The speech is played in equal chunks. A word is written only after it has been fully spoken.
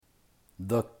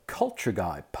the Culture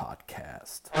Guy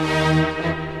Podcast.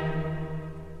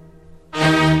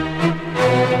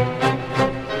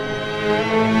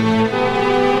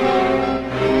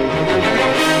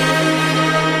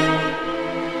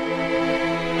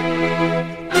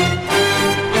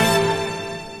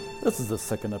 This is the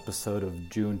second episode of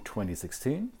June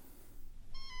 2016.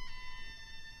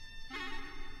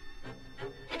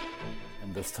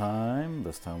 And this time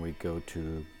we go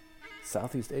to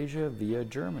Southeast Asia via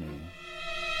Germany.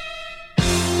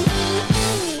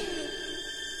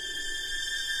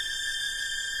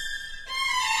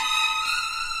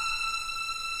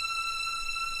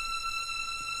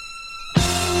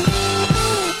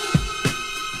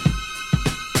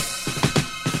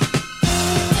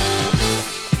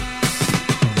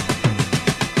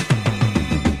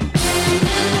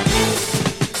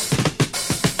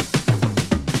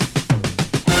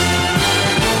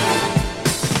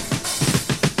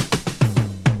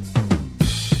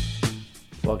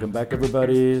 Welcome back,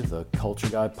 everybody. The Culture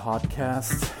Guy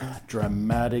Podcast.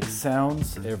 Dramatic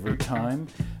sounds every time.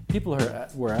 People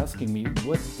were asking me,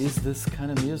 what is this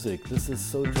kind of music? This is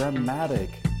so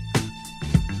dramatic.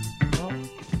 Well,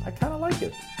 I kind of like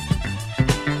it.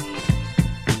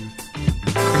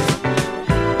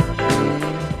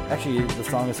 Actually, the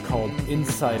song is called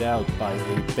Inside Out by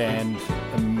a band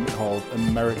called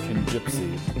American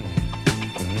Gypsy.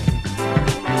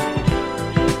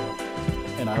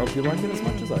 And I hope you like it as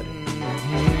much as I do.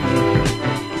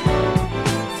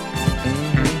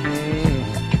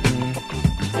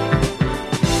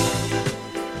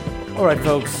 All right,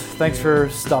 folks, thanks for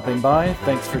stopping by.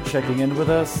 Thanks for checking in with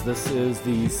us. This is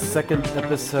the second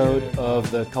episode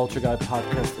of the Culture Guy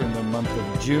Podcast in the month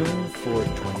of June for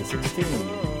 2016.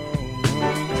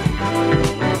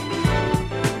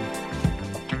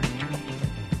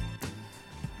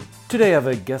 Today I have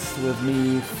a guest with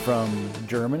me from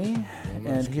Germany,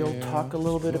 and he'll talk a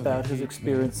little bit about his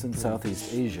experience in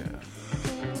Southeast Asia.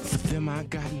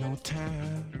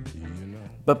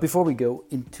 But before we go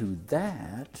into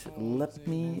that, let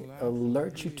me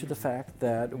alert you to the fact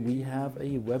that we have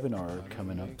a webinar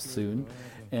coming up soon.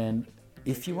 And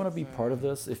if you want to be part of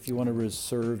this, if you want to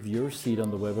reserve your seat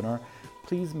on the webinar,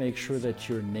 please make sure that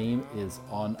your name is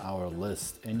on our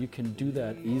list. And you can do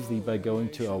that easily by going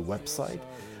to our website,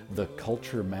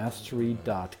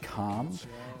 theculturemastery.com,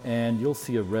 and you'll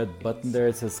see a red button there.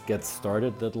 It says Get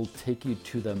Started. That'll take you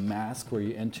to the mask where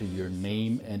you enter your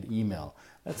name and email.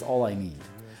 That's all I need.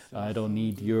 I don't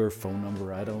need your phone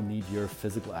number. I don't need your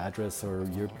physical address or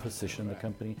your position in the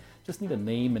company. Just need a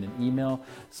name and an email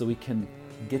so we can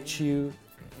get you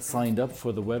signed up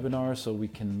for the webinar, so we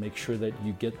can make sure that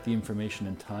you get the information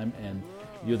in time and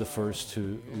you're the first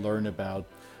to learn about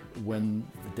when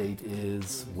the date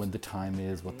is, when the time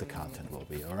is, what the content will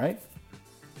be, all right?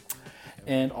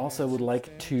 And also I would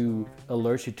like to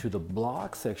alert you to the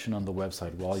blog section on the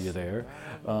website while you're there.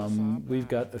 We've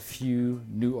got a few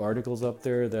new articles up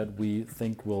there that we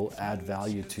think will add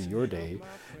value to your day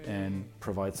and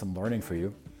provide some learning for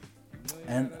you.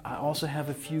 And I also have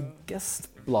a few guest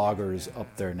bloggers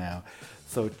up there now,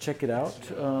 so check it out.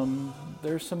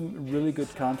 There's some really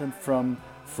good content from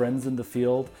friends in the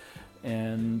field,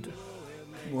 and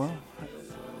well,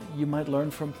 you might learn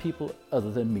from people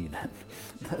other than me.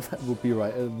 That would be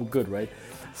right, good, right?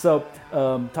 So,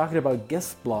 talking about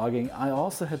guest blogging, I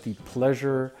also had the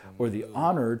pleasure or the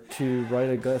honor to write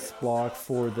a guest blog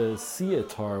for the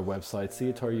CIETAR website,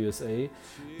 CIETAR USA.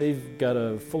 They've got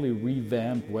a fully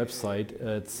revamped website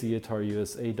at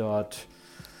CIETARUSA.org,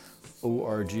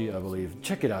 I believe.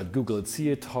 Check it out, Google it,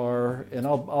 CIETAR, and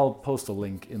I'll post a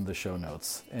link in the show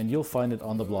notes. And you'll find it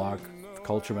on the blog,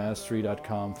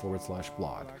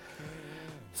 culturemastery.com/blog.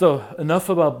 So enough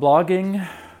about blogging.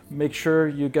 Make sure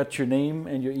you got your name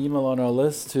and your email on our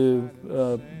list to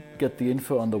get the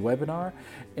info on the webinar.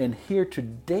 And here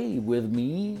today with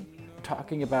me,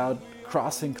 talking about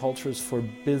crossing cultures for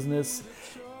business,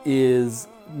 is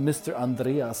Mr.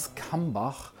 Andreas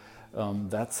Kambach.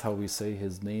 That's how we say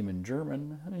his name in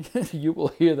German. You will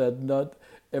hear that not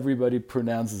everybody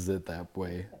pronounces it that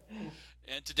way.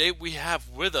 And today we have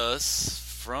with us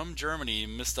from Germany,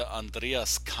 Mr.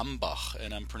 Andreas Kambach,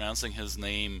 and I'm pronouncing his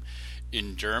name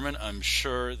in German. I'm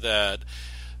sure that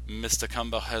Mr.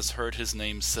 Kambach has heard his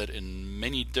name said in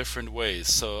many different ways.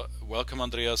 So welcome,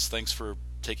 Andreas. Thanks for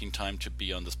taking time to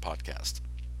be on this podcast.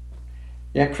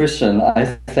 Yeah, Christian,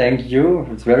 I thank you.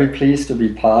 It's very pleased to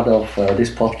be part of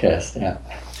this podcast. Yeah.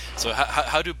 So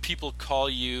how do people call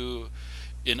you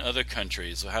in other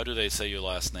countries? How do they say your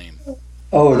last name?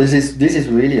 Oh, this is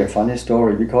really a funny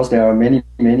story because there are many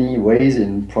ways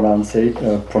in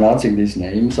pronouncing this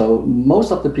name. So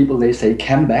most of the people, they say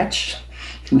Kambach,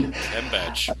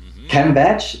 Cambadge. Mm-hmm.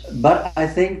 Cambadge, but I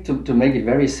think to make it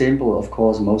very simple, of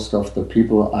course, most of the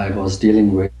people I was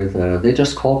dealing with, they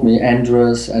just called me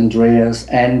Andres, Andreas,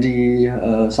 Andy,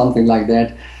 something like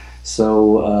that.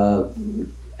 So,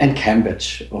 and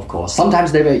Cambadge, of course.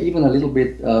 Sometimes they were even a little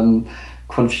bit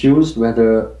confused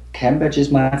whether Cambadge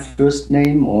is my first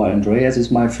name or Andreas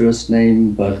is my first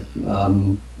name, but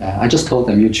I just told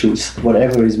them, you choose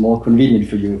whatever is more convenient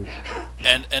for you.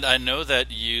 And I know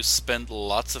that you spent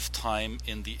lots of time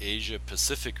in the Asia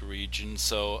Pacific region,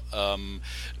 so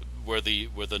where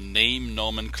the name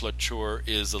nomenclature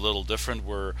is a little different,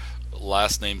 where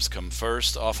last names come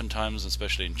first oftentimes,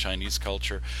 especially in Chinese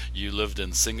culture. You lived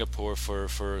in Singapore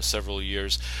for several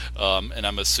years, and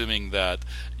I'm assuming that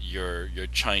your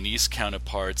Chinese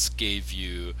counterparts gave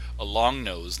you a long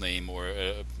nose name or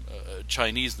a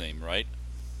Chinese name, right?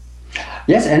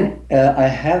 Yes, and I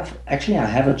have a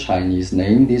Chinese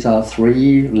name. These are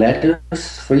three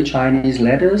Chinese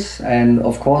letters, and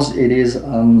of course it is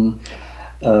from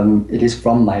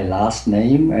my last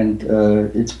name, and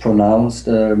it's pronounced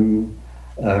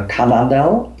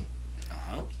Kanandel.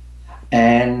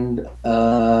 And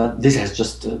this has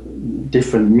just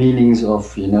different meanings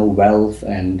of wealth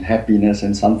and happiness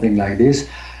and something like this.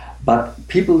 But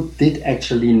people did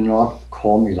actually not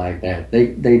call me like that.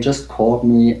 They just called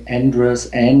me Andres,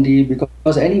 Andy,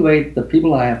 because anyway, the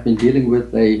people I have been dealing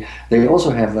with, they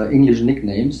also have English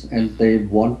nicknames, and they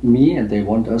want me and they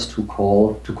want us to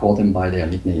call them by their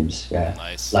nicknames. Yeah,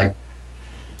 nice. Like.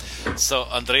 So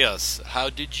Andreas, how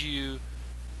did you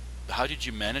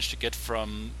manage to get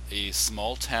from a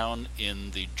small town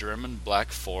in the German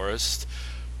Black Forest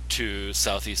to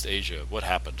Southeast Asia? What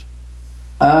happened?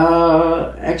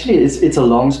 Actually, it's a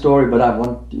long story, but I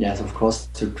want, yes, of course,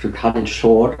 to cut it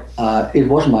short. It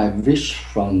was my wish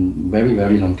from very,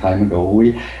 very long time ago.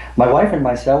 My wife and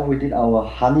myself, we did our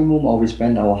honeymoon, or we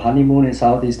spent our honeymoon in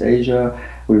Southeast Asia.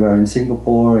 We were in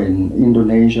Singapore, in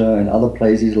Indonesia, and other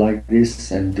places like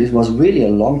this. And this was really a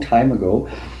long time ago.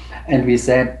 And we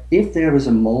said, if there is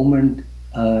a moment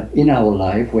in our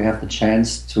life we have the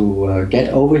chance to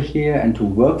get over here and to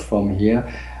work from here,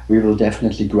 we will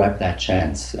definitely grab that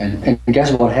chance. And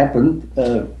guess what happened?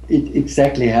 It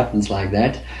exactly happens like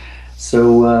that.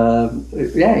 So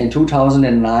in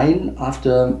 2009,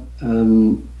 after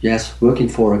working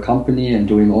for a company and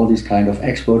doing all this kind of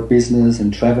export business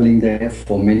and traveling there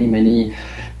for many, many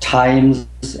times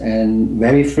and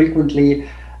very frequently,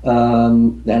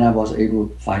 then I was able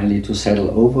finally to settle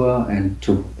over and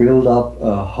to build up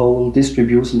a whole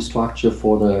distribution structure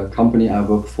for the company I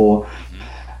work for.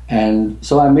 And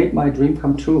so I made my dream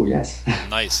come true, yes.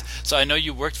 Nice. So I know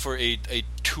you worked for a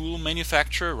tool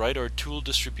manufacturer, right, or a tool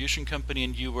distribution company,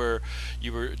 and you were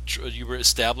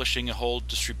establishing a whole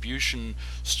distribution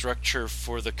structure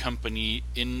for the company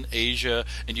in Asia,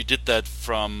 and you did that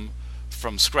from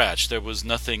scratch. There was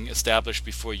nothing established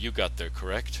before you got there,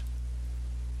 correct?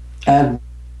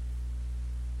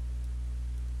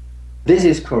 This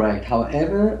is correct.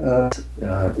 However,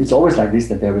 it's always like this,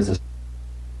 that there is a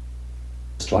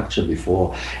structure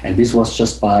before, and this was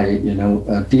just by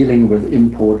dealing with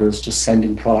importers, just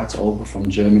sending products over from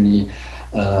Germany.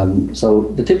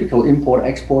 So the typical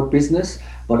import-export business,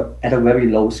 but at a very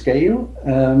low scale.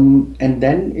 And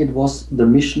then it was the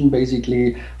mission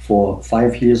basically for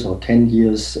 5 years or 10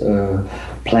 years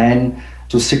plan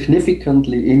to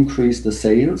significantly increase the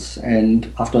sales.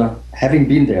 And after having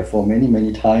been there for many,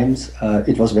 many times,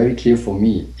 it was very clear for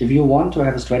me, if you want to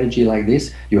have a strategy like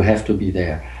this, you have to be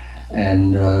there.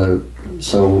 And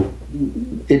so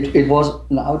it was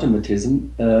an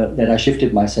automatism that I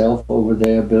shifted myself over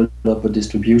there, built up a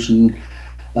distribution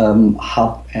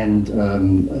hub and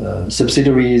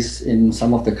subsidiaries in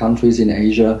some of the countries in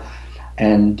Asia,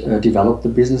 and developed the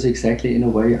business exactly in a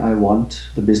way I want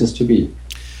the business to be.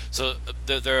 So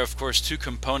there are, of course, two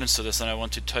components to this, and I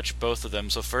want to touch both of them.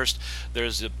 So first,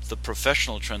 there's the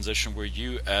professional transition, where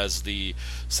you, as the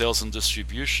sales and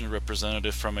distribution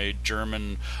representative from a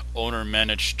German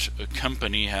owner-managed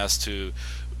company, has to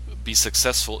be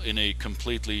successful in a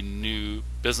completely new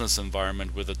business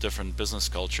environment with a different business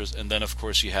cultures. And then, of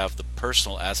course, you have the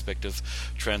personal aspect of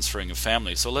transferring a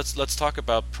family. So let's talk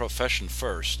about profession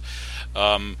first.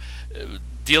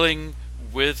 Dealing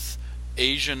with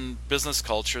Asian business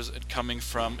cultures and coming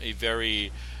from a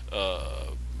very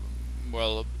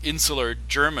insular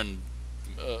German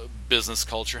business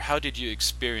culture, how did you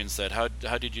experience that? How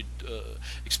did you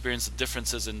experience the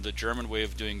differences in the German way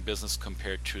of doing business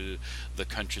compared to the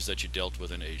countries that you dealt with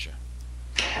in Asia?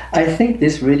 I think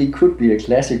this really could be a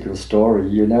classical story.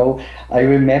 I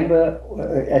remember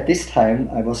at this time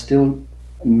I was still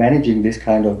managing this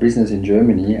kind of business in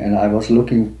Germany, and I was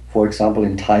looking, for example,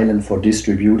 in Thailand for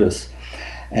distributors.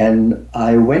 And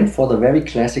I went for the very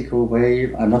classical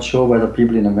way. I'm not sure whether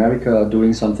people in America are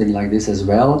doing something like this as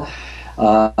well.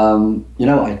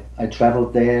 I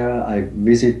traveled there, I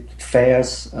visit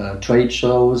fairs, trade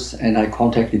shows, and I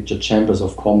contacted the chambers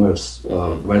of commerce,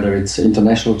 whether it's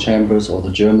international chambers or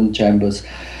the German chambers.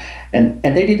 And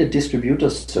they did a distributor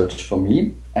search for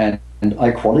me, and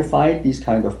I qualified these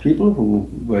kind of people who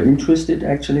were interested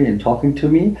actually in talking to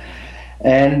me.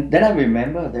 And then I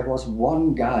remember there was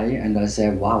one guy, and I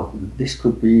said, "Wow, this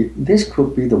could be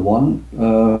the one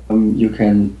you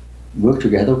can work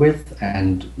together with."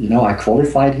 And I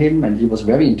qualified him, and he was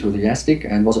very enthusiastic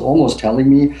and was almost telling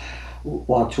me,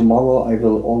 "Well, tomorrow I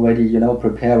will already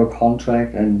prepare a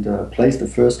contract and place the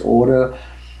first order."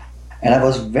 And I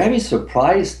was very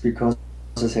surprised because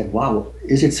I said, "Wow,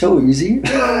 is it so easy?"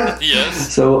 Yes.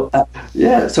 So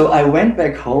I went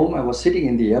back home. I was sitting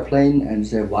in the airplane and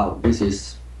said, "Wow, this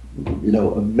is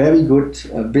a very good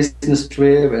business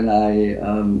trip, and I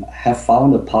have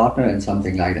found a partner," and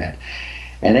something like that.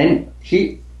 And then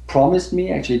he promised me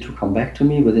actually to come back to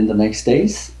me within the next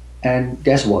days. And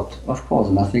guess what? Of course,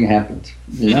 nothing happened.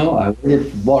 I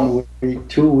waited 1 week,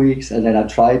 2 weeks, and then I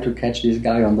tried to catch this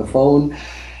guy on the phone.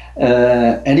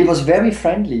 And he was very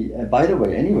friendly, by the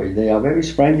way. Anyway, they are very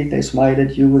friendly. They smile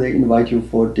at you. They invite you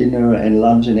for dinner and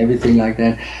lunch and everything like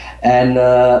that. And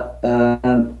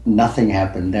nothing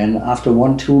happened. Then after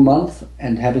 1-2 months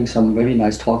and having some very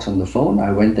nice talks on the phone,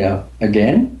 I went there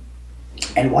again.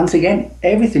 And once again,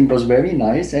 everything was very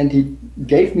nice. And he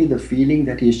gave me the feeling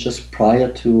that he's just prior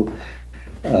to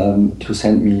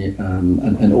send me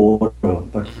an order,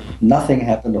 but nothing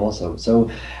happened also. So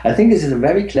I think this is a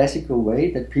very classical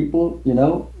way that people,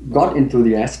 got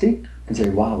enthusiastic and say,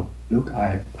 "Wow, look,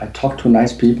 I talk to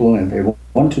nice people and they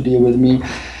want to deal with me."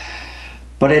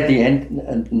 But at the end,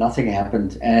 nothing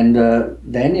happened. And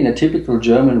then in a typical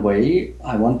German way,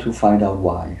 I want to find out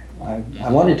why. I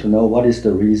wanted to know what is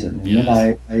the reason. And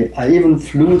Yes. then I even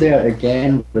flew there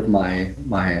again with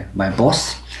my boss.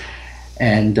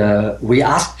 And we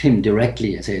asked him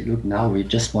directly. I said, "Look, now we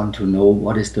just want to know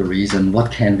what is the reason, what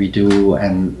can we do?"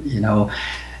 And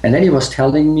and then he was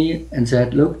telling me and said,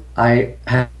 "Look, I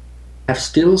have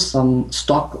still some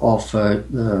stock of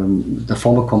the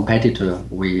former competitor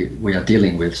we are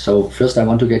dealing with. So first I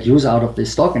want to get use out of this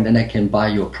stock, and then I can buy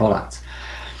your products."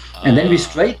 And then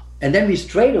we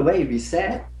straight away we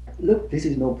said, "Look, this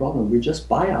is no problem. We just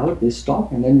buy out this stock,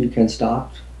 and then we can start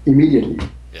immediately."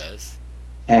 Yes.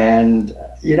 And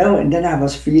and then I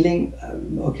was feeling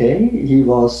okay. He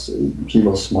was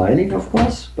smiling, of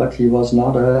course, but he was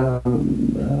not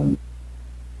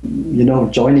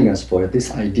joining us for this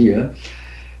idea.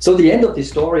 So the end of the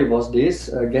story was this.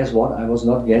 Guess what? I was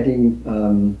not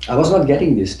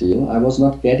getting this deal. I was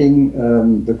not getting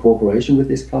the cooperation with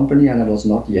this company, and I was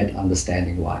not yet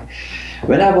understanding why.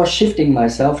 When I was shifting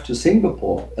myself to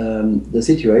Singapore, the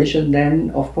situation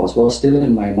then, of course, was still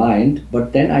in my mind. But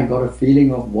then I got a feeling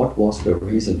of what was the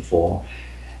reason for.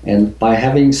 And by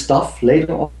having stuff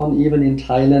later on, even in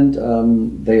Thailand,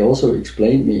 they also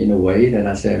explained me in a way that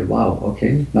I said, "Wow,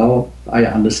 okay, now I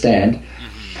understand."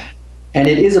 And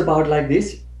it is about like this.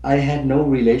 I had no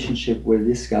relationship with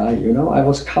this guy, I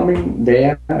was coming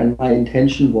there and my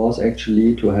intention was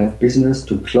actually to have business,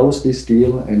 to close this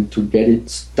deal and to get it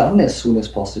done as soon as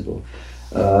possible.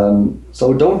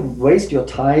 So don't waste your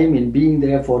time in being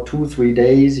there for 2-3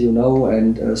 days,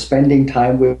 and spending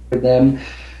time with them.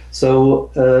 So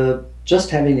just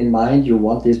having in mind you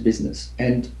want this business.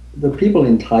 And the people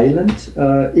in Thailand,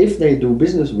 if they do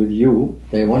business with you,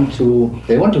 they want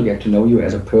to get to know you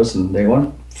as a person. They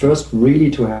want first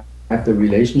really to have the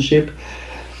relationship,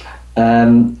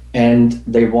 and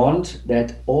they want that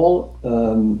all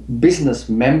business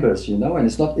members, and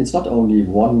it's not only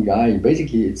one guy.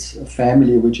 Basically, it's a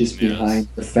family which is behind,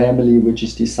 the family which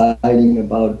is deciding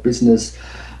about business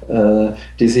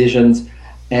decisions,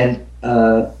 and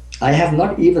I have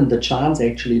not even the chance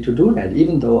actually to do that,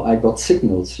 even though I got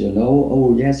signals,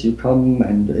 "Oh yes, you come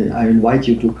and I invite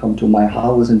you to come to my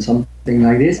house," and something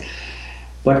like this.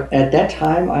 But at that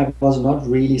time, I was not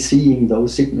really seeing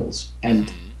those signals, and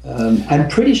I'm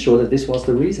pretty sure that this was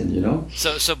the reason,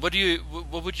 So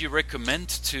what would you recommend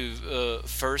to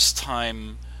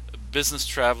first-time business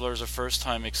travelers or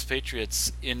first-time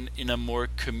expatriates in a more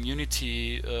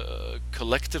community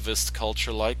collectivist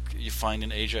culture like you find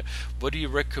in Asia? What do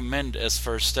you recommend as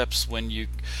first steps when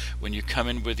you come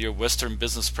in with your Western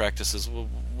business practices?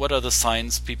 What are the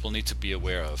signs people need to be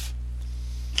aware of?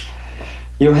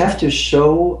 You have to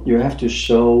show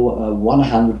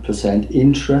 100%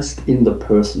 interest in the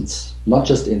persons, not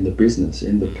just in the business,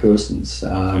 in the persons.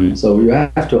 So you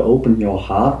have to open your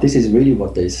heart. This is really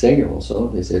what they say also.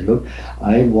 They say, look,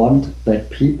 I want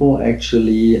that people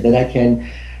actually, that I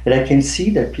can see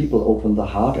that people open the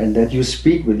heart and that you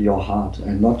speak with your heart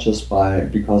and not just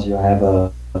because you have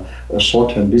a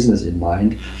short-term business in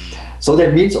mind. So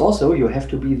that means also you have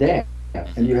to be there,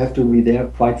 and you have to be there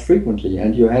quite frequently,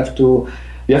 and you have to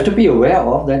be aware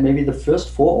of that maybe the first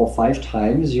 4 or 5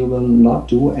 times you will not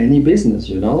do any business,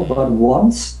 but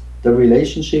once the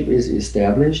relationship is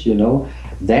established,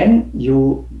 then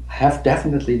you have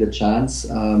definitely the chance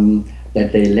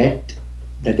that they let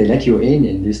you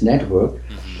in this network,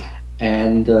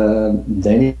 and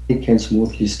then it can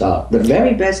smoothly start. The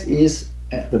very best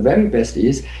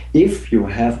is if you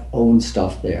have own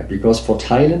stuff there, because for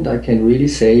Thailand I can really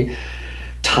say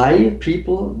Thai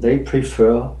people, they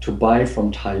prefer to buy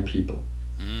from Thai people.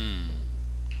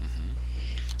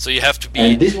 So you have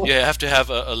to have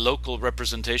a local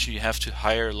representation. You have to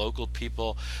hire local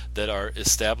people that are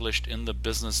established in the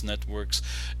business networks,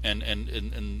 and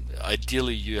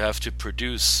ideally you have to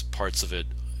produce parts of it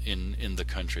in the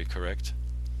country, correct?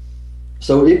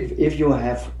 So if you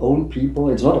have own people,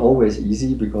 it's not always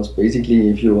easy, because basically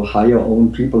if you hire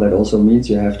own people, that also means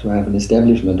you have to have an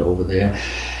establishment over there.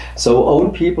 So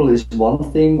own people is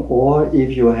one thing, or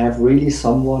if you have really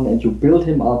someone and you build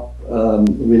him up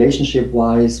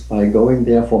relationship-wise by going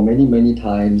there for many, many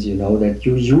times, that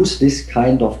you use this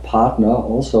kind of partner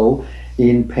also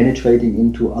in penetrating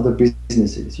into other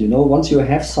businesses. Once you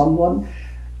have someone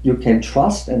you can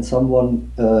trust and someone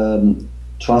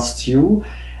trusts you,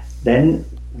 then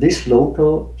this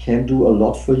local can do a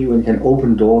lot for you and can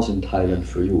open doors in Thailand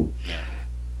for you.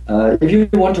 If you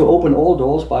want to open all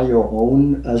doors by your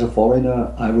own as a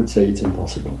foreigner, I would say it's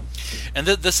impossible. And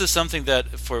this is something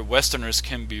that for Westerners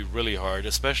can be really hard,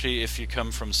 especially if you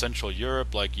come from Central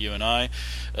Europe like you and I.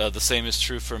 The same is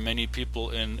true for many people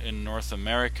in North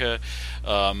America,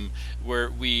 where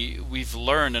we've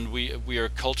learned and we are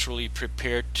culturally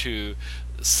prepared to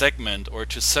segment or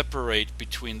to separate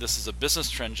between this is a business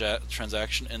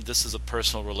transaction and this is a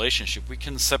personal relationship. We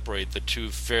can separate the two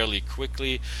fairly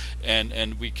quickly,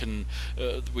 and we can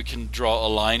draw a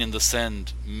line in the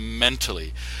sand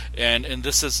mentally, and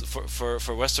this is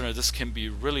for Westerner, this can be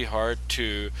really hard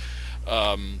to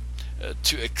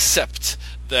accept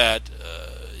that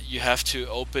you have to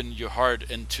open your heart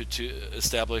and to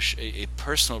establish a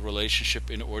personal relationship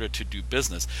in order to do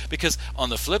business. Because on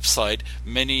the flip side,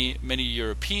 many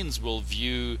Europeans will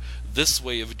view this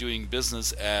way of doing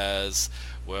business as,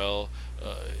 well,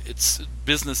 it's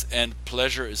business and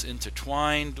pleasure is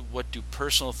intertwined. What do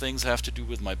personal things have to do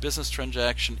with my business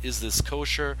transaction? Is this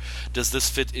kosher? Does this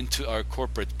fit into our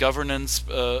corporate governance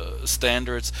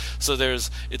standards? So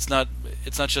it's not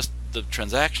just the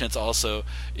transaction, it's also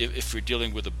if we're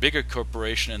dealing with a bigger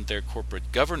corporation and their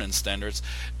corporate governance standards,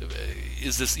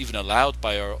 is this even allowed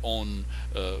by our own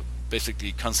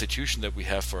basically constitution that we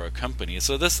have for our company?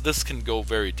 So this can go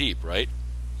very deep, right?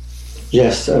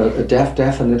 Yes,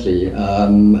 definitely.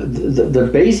 The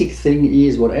basic thing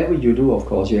is, whatever you do, of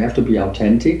course, you have to be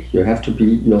authentic. You have to be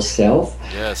yourself.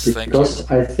 Yes, because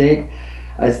thank you.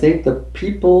 I think the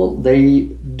people, they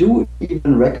do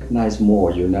even recognize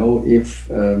more, if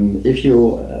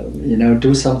you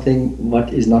do something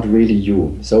what is not really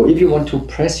you. So if you want to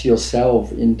press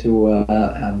yourself into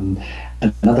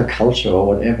another culture or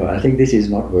whatever, I think this is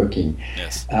not working.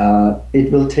 Yes.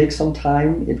 It will take some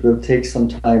time. It will take some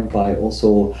time by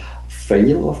also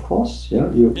fail, of course.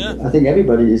 I think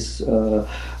everybody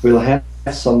will have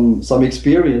some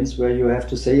experience where you have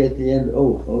to say at the end,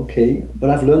 oh, okay, but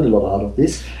I've learned a lot out of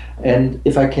this, and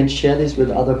if I can share this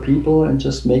with other people and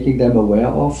just making them aware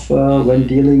of when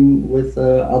dealing with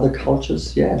other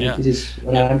cultures, this is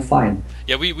when I'm fine.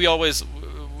 Yeah, we always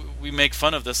make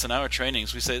fun of this in our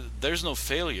trainings. We say there's no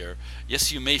failure.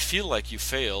 Yes, you may feel like you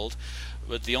failed,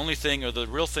 but the only thing or the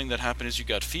real thing that happened is you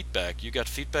got feedback. You got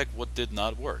feedback what did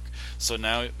not work. So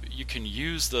now you can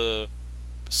use the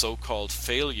so-called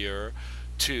failure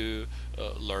to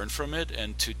learn from it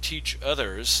and to teach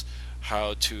others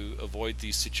how to avoid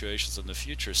these situations in the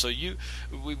future. So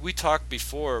we talked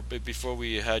before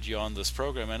we had you on this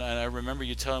program, and I remember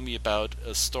you telling me about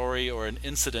a story or an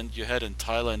incident you had in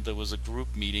Thailand. There was a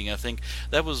group meeting. I think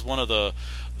that was one of the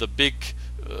big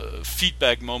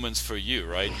feedback moments for you,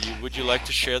 right? Would you like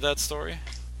to share that story?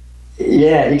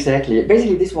 Yeah, exactly.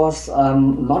 Basically, this was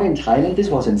not in Thailand. This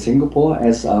was in Singapore,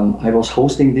 as I was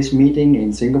hosting this meeting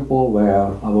in Singapore, where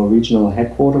our regional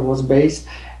headquarters was based.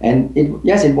 And it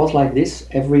was like this.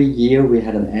 Every year we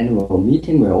had an annual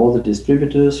meeting where all the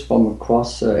distributors from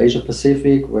across Asia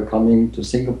Pacific were coming to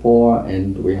Singapore,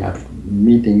 and we have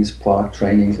meetings, product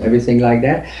trainings, everything like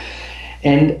that.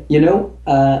 And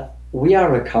we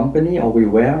are a company, or we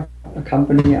were a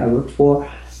company I worked for,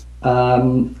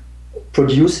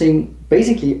 producing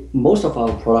basically most of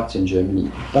our products in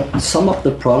Germany, but some of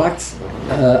the products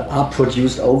are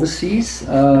produced overseas,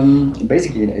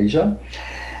 basically in Asia.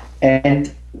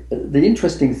 And the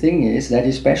interesting thing is that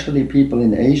especially people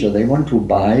in Asia, they want to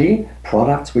buy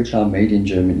products which are made in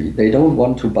Germany. They don't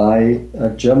want to buy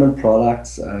German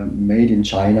products made in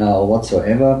China or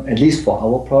whatsoever, at least for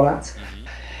our products.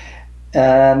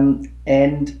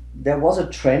 And there was a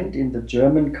trend in the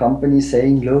German company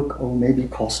saying, look, maybe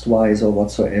cost-wise or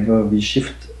whatsoever, we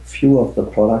shift few of the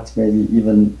products, maybe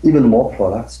even more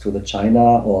products to the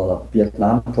China or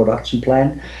Vietnam production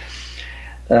plant.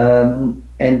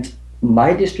 And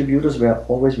my distributors were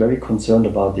always very concerned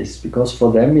about this, because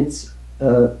for them it's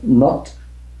not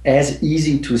as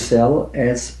easy to sell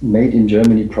as made in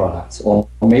Germany products, or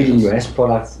made in US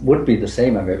products would be the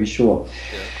same, I'm very sure.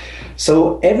 Yeah.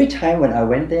 So every time when I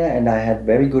went there, and I had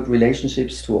very good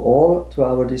relationships to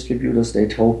our distributors, they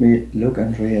told me, look,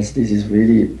 Andreas, this is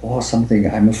really something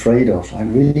I'm afraid of.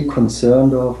 I'm really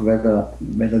concerned of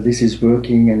whether this is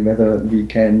working and whether we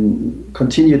can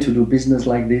continue to do business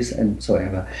like this and so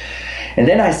ever. And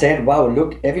then I said, wow,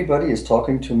 look, everybody is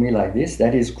talking to me like this.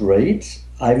 That is great.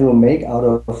 I will make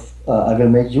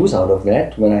use out of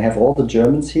that when I have all the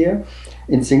Germans here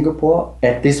in Singapore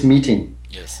at this meeting.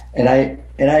 Yes. And I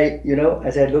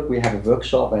said, look, we have a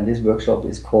workshop, and this workshop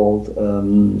is called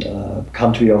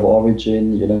Country of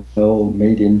Origin,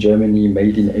 made in Germany,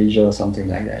 made in Asia, or something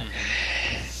like that.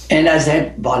 And I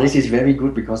said, wow, this is very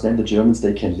good, because then the Germans,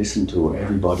 they can listen to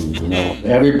everybody,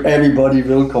 Everybody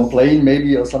will complain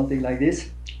maybe or something like this.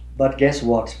 But guess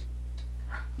what?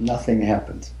 Nothing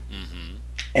happened. Mm-hmm.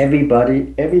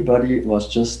 Everybody was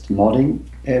just nodding.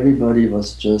 Everybody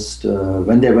was just,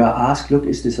 when they were asked, look,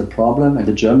 is this a problem? And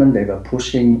the German, they were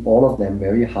pushing all of them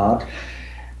very hard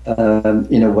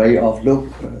in a way of, look,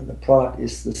 the product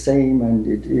is the same, and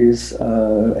it is,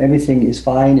 everything is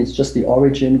fine. It's just the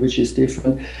origin which is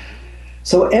different.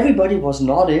 So everybody was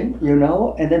nodding,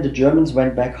 and then the Germans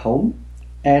went back home,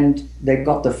 and they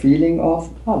got the feeling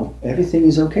of, oh, everything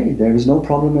is okay. There is no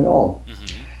problem at all.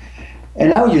 Mm-hmm.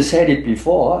 And now you said it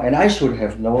before, and I should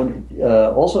have known it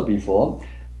also before.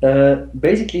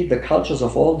 Basically, the cultures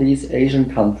of all these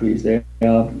Asian countries, they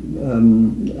are,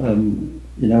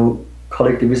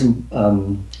 collectivism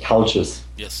cultures.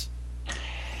 Yes.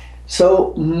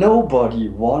 So nobody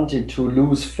wanted to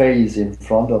lose face in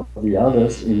front of the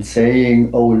others in saying,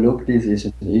 oh, look, this is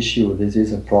an issue, this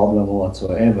is a problem or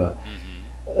whatsoever.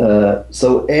 Mm-hmm.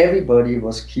 So everybody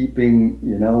was keeping,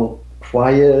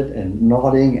 quiet and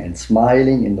nodding and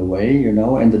smiling in the way,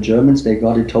 and the Germans, they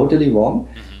got it totally wrong.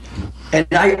 Mm-hmm. And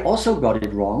I also got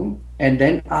it wrong. And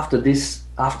then after this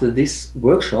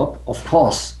workshop, of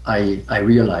course, I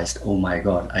realized, oh my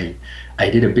God, I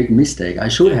did a big mistake. I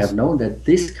should have known that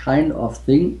this kind of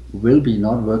thing will be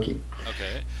not working.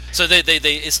 Okay. So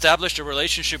they established a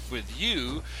relationship with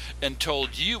you and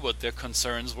told you what their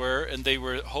concerns were, and they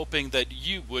were hoping that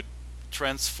you would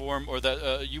transform, or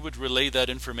that you would relay that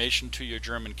information to your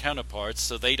German counterparts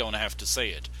so they don't have to say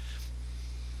it.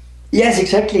 Yes,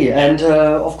 exactly. And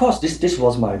of course, this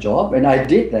was my job, and I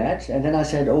did that. And then I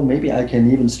said, oh, maybe I can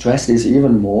even stress this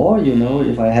even more,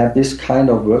 if I have this kind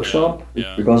of workshop.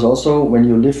 Yeah. Because also when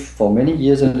you live for many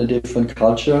years in a different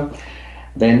culture,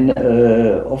 then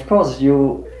of course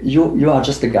you are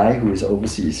just a guy who is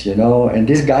overseas, and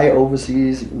this guy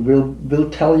overseas will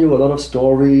tell you a lot of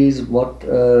stories, what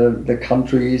the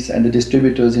countries and the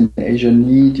distributors in Asia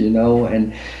need,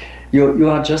 and you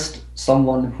are just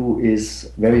someone who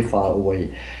is very far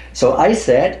away. So I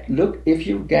said, look, if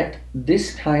you get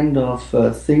this kind of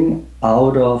thing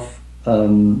out of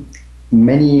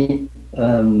many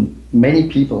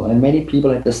people, and many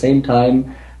people at the same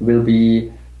time will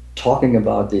be talking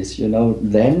about this,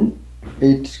 then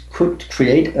it could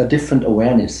create a different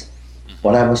awareness.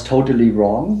 But I was totally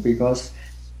wrong, because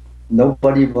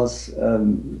nobody was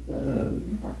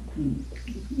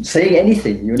saying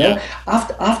anything, Yeah.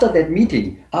 After that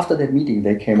meeting,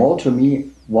 they came all to me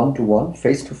one-to-one,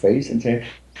 face-to-face, and said,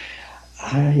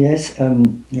 yes,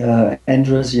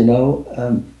 Andreas,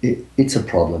 it's a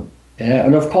problem.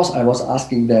 And of course, I was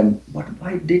asking them, but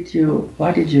why did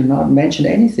you not mention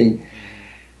anything?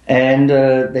 And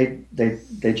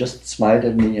they just smiled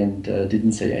at me and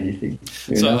didn't say anything.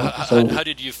 So how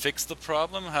did you fix the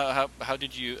problem? How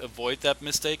did you avoid that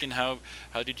mistake? And how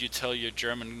did you tell your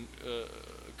German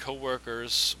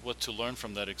coworkers what to learn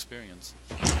from that experience?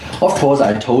 Of course,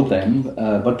 I told them,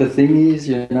 but the thing is,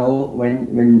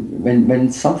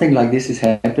 when something like this is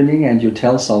happening and you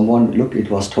tell someone, look, it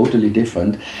was totally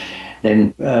different,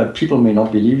 then people may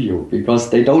not believe you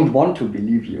because they don't want to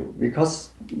believe you.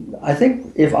 Because I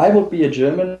think if I would be a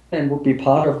German and would be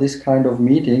part of this kind of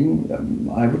meeting,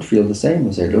 I would feel the same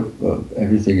and say, look,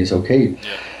 everything is okay.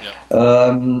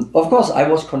 Of course, I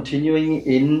was continuing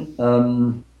in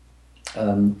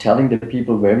telling the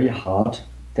people very hard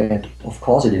that, of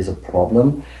course, it is a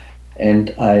problem.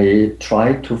 And I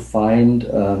tried to find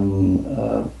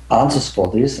answers for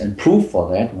this and proof for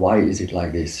that. Why is it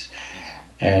like this?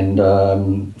 And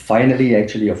finally,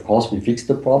 actually, of course, we fixed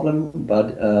the problem,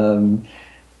 but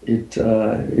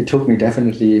it took me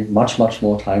definitely much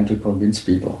more time to convince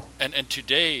people. And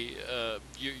today,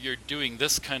 you're doing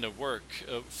this kind of work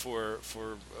for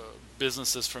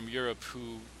businesses from Europe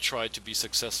who try to be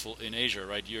successful in Asia,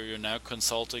 right? You're now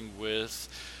consulting with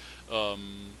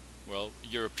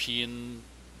European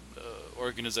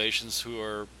organizations who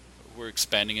are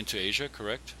expanding into Asia,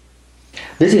 correct?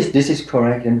 This is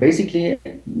correct, and basically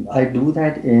I do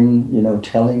that in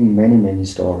telling many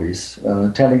stories,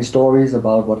 telling stories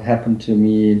about what happened to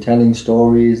me, telling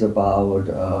stories about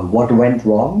what went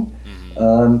wrong,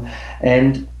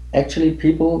 and actually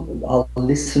people are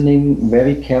listening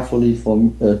very carefully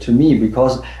to me,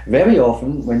 because very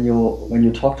often when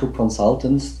you talk to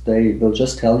consultants, they will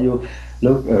just tell you,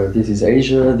 look, this is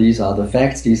Asia, these are the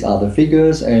facts, these are the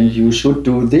figures, and you should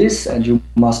do this, and you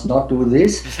must not do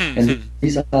this, and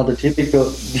these are the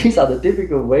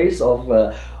typical ways of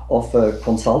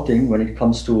consulting when it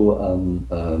comes to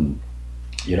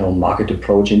market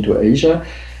approach into Asia.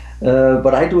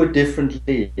 But I do it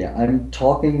differently. I'm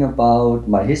talking about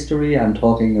my history. I'm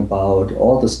talking about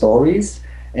all the stories,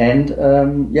 and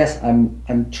yes,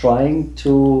 I'm trying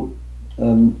to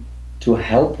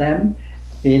help them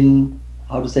in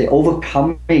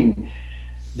overcoming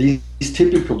these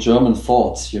typical German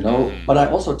thoughts, But I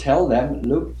also tell them,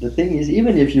 look, the thing is,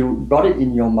 even if you got it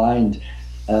in your mind,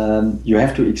 you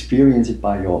have to experience it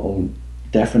by your own.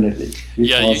 Definitely.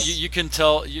 Yeah, you can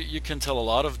tell a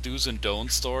lot of do's and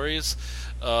don'ts stories.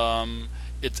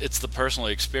 It's the personal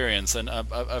experience, and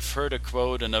I've heard a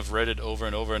quote and I've read it over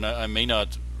and over, and I may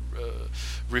not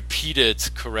repeat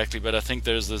it correctly, but I think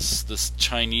there's this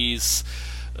Chinese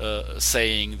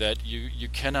saying that you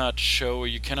cannot show or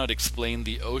you cannot explain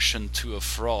the ocean to a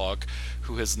frog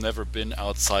who has never been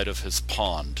outside of his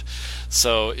pond.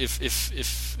 So if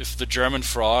the German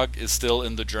frog is still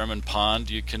in the German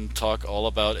pond, you can talk all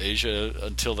about Asia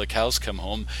until the cows come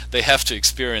home. They have to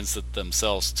experience it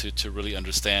themselves to really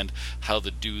understand how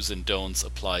the do's and don'ts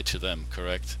apply to them,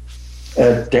 correct?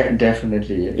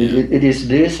 Definitely. It is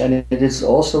this, and it is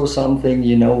also something,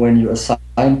 when you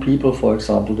assign people, for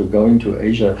example, to going to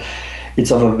Asia,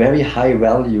 it's of a very high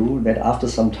value that after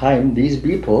some time, these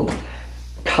people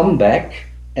come back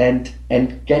and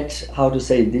get,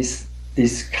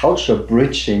 this culture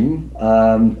bridging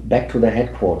back to the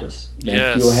headquarters.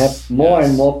 Yes. You have more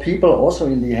and more people also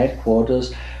in the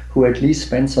headquarters who at least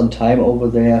spend some time over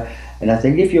there. And I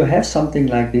think if you have something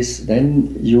like this,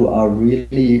 then you are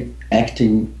really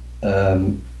acting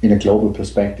in a global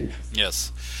perspective.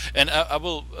 Yes, and I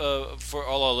will, for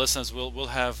all our listeners, we'll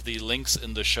have the links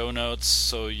in the show notes,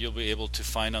 so you'll be able to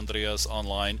find Andreas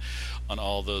online on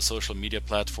all the social media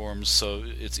platforms, so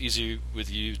it's easy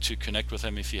with you to connect with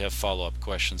him if you have follow-up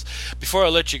questions. Before I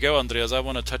let you go, Andreas, I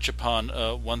want to touch upon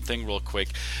one thing real quick.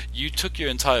 You took your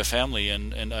entire family,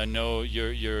 and I know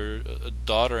your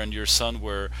daughter and your son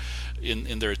were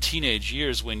in their teenage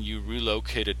years when you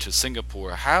relocated to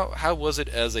Singapore. How was it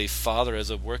as a father, as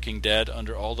a working dad,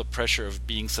 under all the pressure of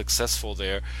being successful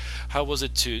there? How was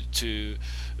it to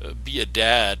be a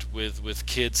dad with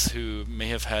kids who may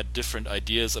have had different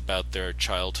ideas about their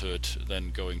childhood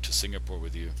than going to Singapore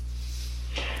with you?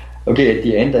 Okay, at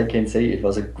the end I can say it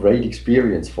was a great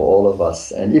experience for all of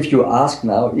us. And if you ask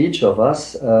now each of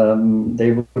us,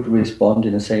 they would respond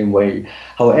in the same way.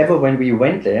 However, when we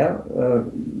went there,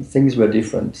 things were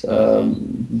different.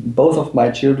 Both of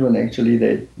my children, actually,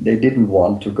 they didn't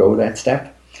want to go that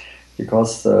step.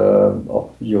 Because when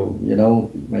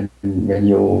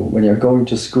you're going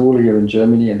to school here in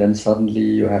Germany, and then suddenly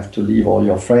you have to leave all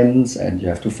your friends and you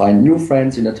have to find new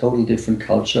friends in a totally different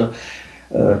culture,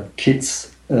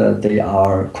 kids, they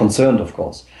are concerned, of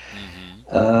course.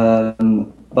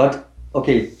 But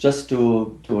okay, just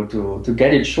to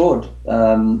get it short,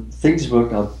 things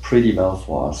worked out pretty well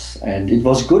for us, and it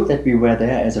was good that we were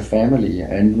there as a family.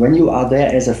 And when you are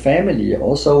there as a family,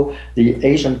 also the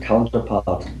Asian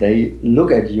counterpart, they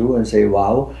look at you and say,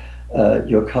 wow,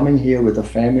 you're coming here with a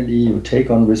family, you take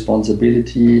on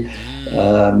responsibility.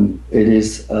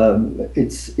 It's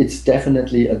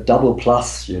definitely a double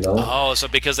plus, you know. Oh, so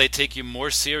because they take you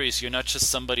more serious, you're not just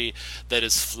somebody that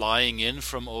is flying in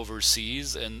from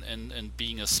overseas and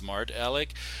being a smart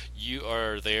aleck. You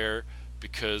are there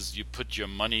because you put your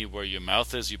money where your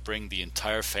mouth is. You bring the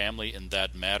entire family, and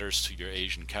that matters to your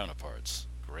Asian counterparts.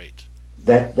 Great.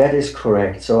 That is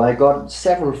correct. So I got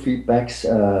several feedbacks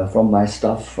from my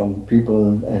staff, from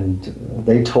people, and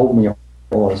they told me,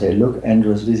 or say, look,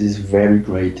 Andreas, this is very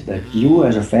great that you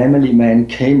as a family man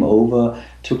came over,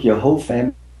 took your whole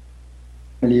family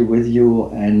with you,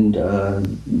 and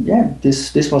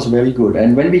this was very good.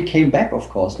 And when we came back, of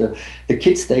course, the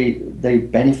kids, they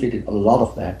benefited a lot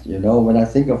of that. You know, when I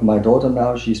think of my daughter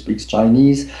now, she speaks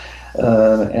Chinese.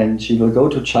 And she will go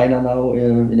to China now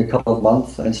in a couple of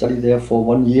months and study there for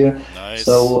 1 year. Nice.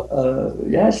 So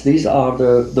yes, these are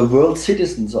the world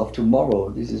citizens of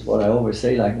tomorrow. This is what I always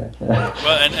say like that. Well,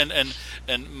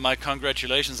 and my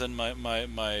congratulations and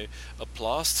my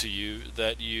applause to you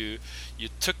that you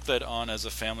took that on as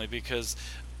a family, because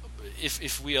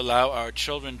if we allow our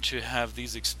children to have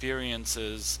these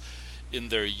experiences in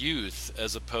their youth,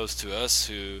 as opposed to us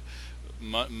who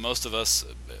most of us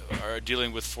are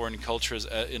dealing with foreign cultures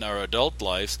in our adult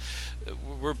lives,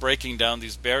 we're breaking down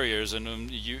these barriers,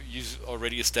 and you've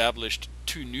already established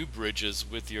 2 new bridges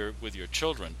with your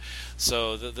children.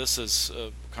 So this is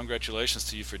congratulations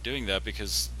to you for doing that,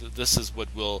 because this is what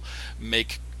will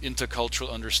make intercultural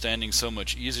understanding so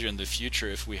much easier in the future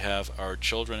if we have our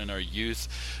children and our youth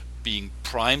being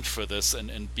primed for this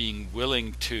and being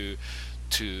willing to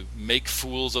make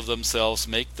fools of themselves,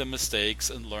 make the mistakes,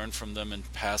 and learn from them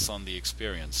and pass on the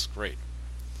experience. Great.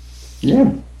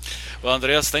 Yeah. Well,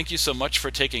 Andreas, thank you so much for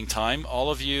taking time.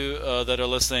 All of you that are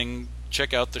listening,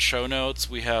 check out the show notes.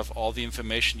 We have all the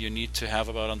information you need to have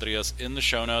about Andreas in the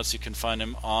show notes. You can find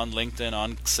him on LinkedIn,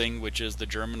 on Xing, which is the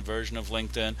German version of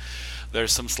LinkedIn.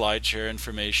 There's some SlideShare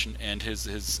information and his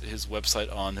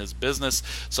website on his business.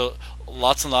 So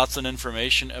lots and lots of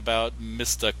information about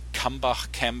Mr.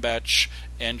 Kambach,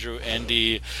 Andrew,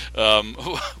 Andy,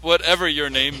 whatever your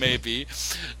name may be.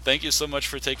 Thank you so much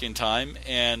for taking time,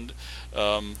 and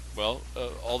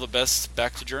all the best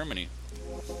back to Germany.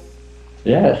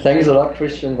 Yeah, thanks a lot,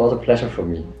 Christian. It was a pleasure for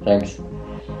me. Thanks.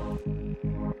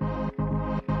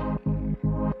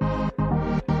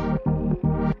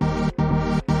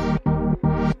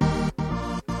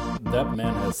 That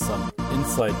man has some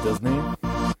insight, doesn't he?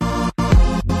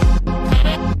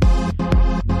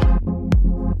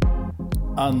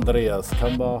 Andreas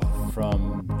Kambach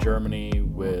from Germany,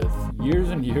 with years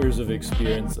and years of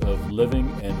experience of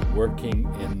living and working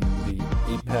in the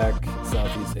APAC,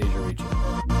 Southeast Asia region.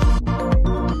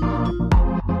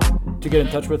 To get in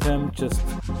touch with him, just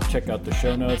check out the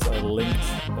show notes. I linked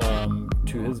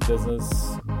to his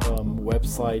business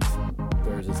website.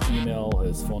 There's his email,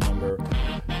 his phone number.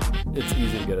 It's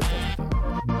easy to get in touch with him.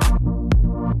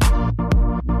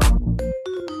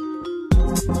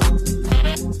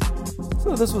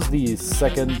 So this was the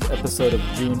second episode of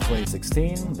June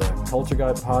 2016, the Culture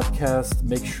Guy podcast.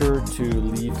 Make sure to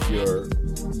leave your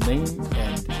name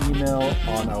and email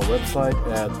on our website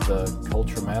at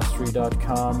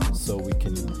theculturemastery.com so we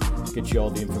can get you all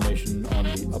the information on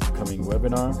the upcoming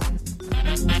webinar.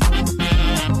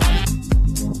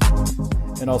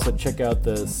 And also check out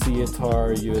the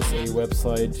CIETAR USA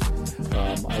website.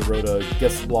 I wrote a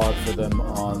guest blog for them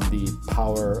on the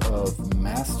power of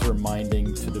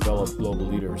masterminding to develop global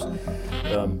leaders.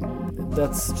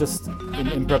 That's just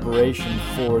in preparation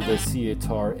for the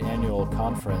CIETAR annual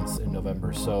conference in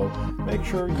November. So make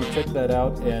sure you check that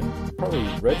out and probably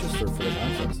register for the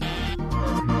conference.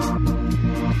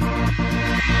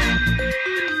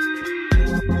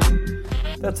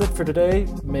 That's it for today.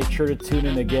 Make sure to tune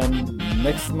in again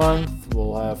next month.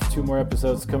 We'll have 2 more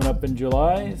episodes coming up in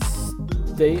July.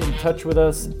 Stay in touch with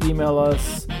us, email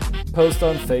us, post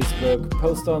on Facebook,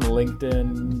 post on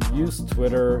LinkedIn, use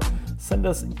Twitter, send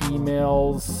us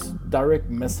emails, direct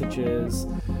messages,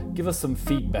 give us some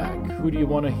feedback. Who do you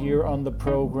want to hear on the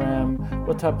program?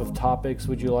 What type of topics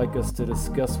would you like us to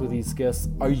discuss with these guests?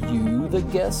 Are you the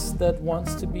guest that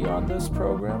wants to be on this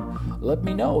program? Let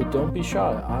me know. Don't be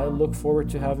shy. I look forward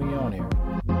to having you on here.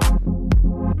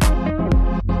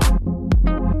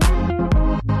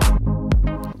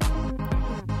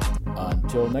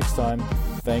 Until next time,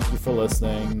 thank you for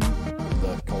listening.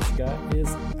 The Culture Guy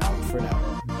is out for now.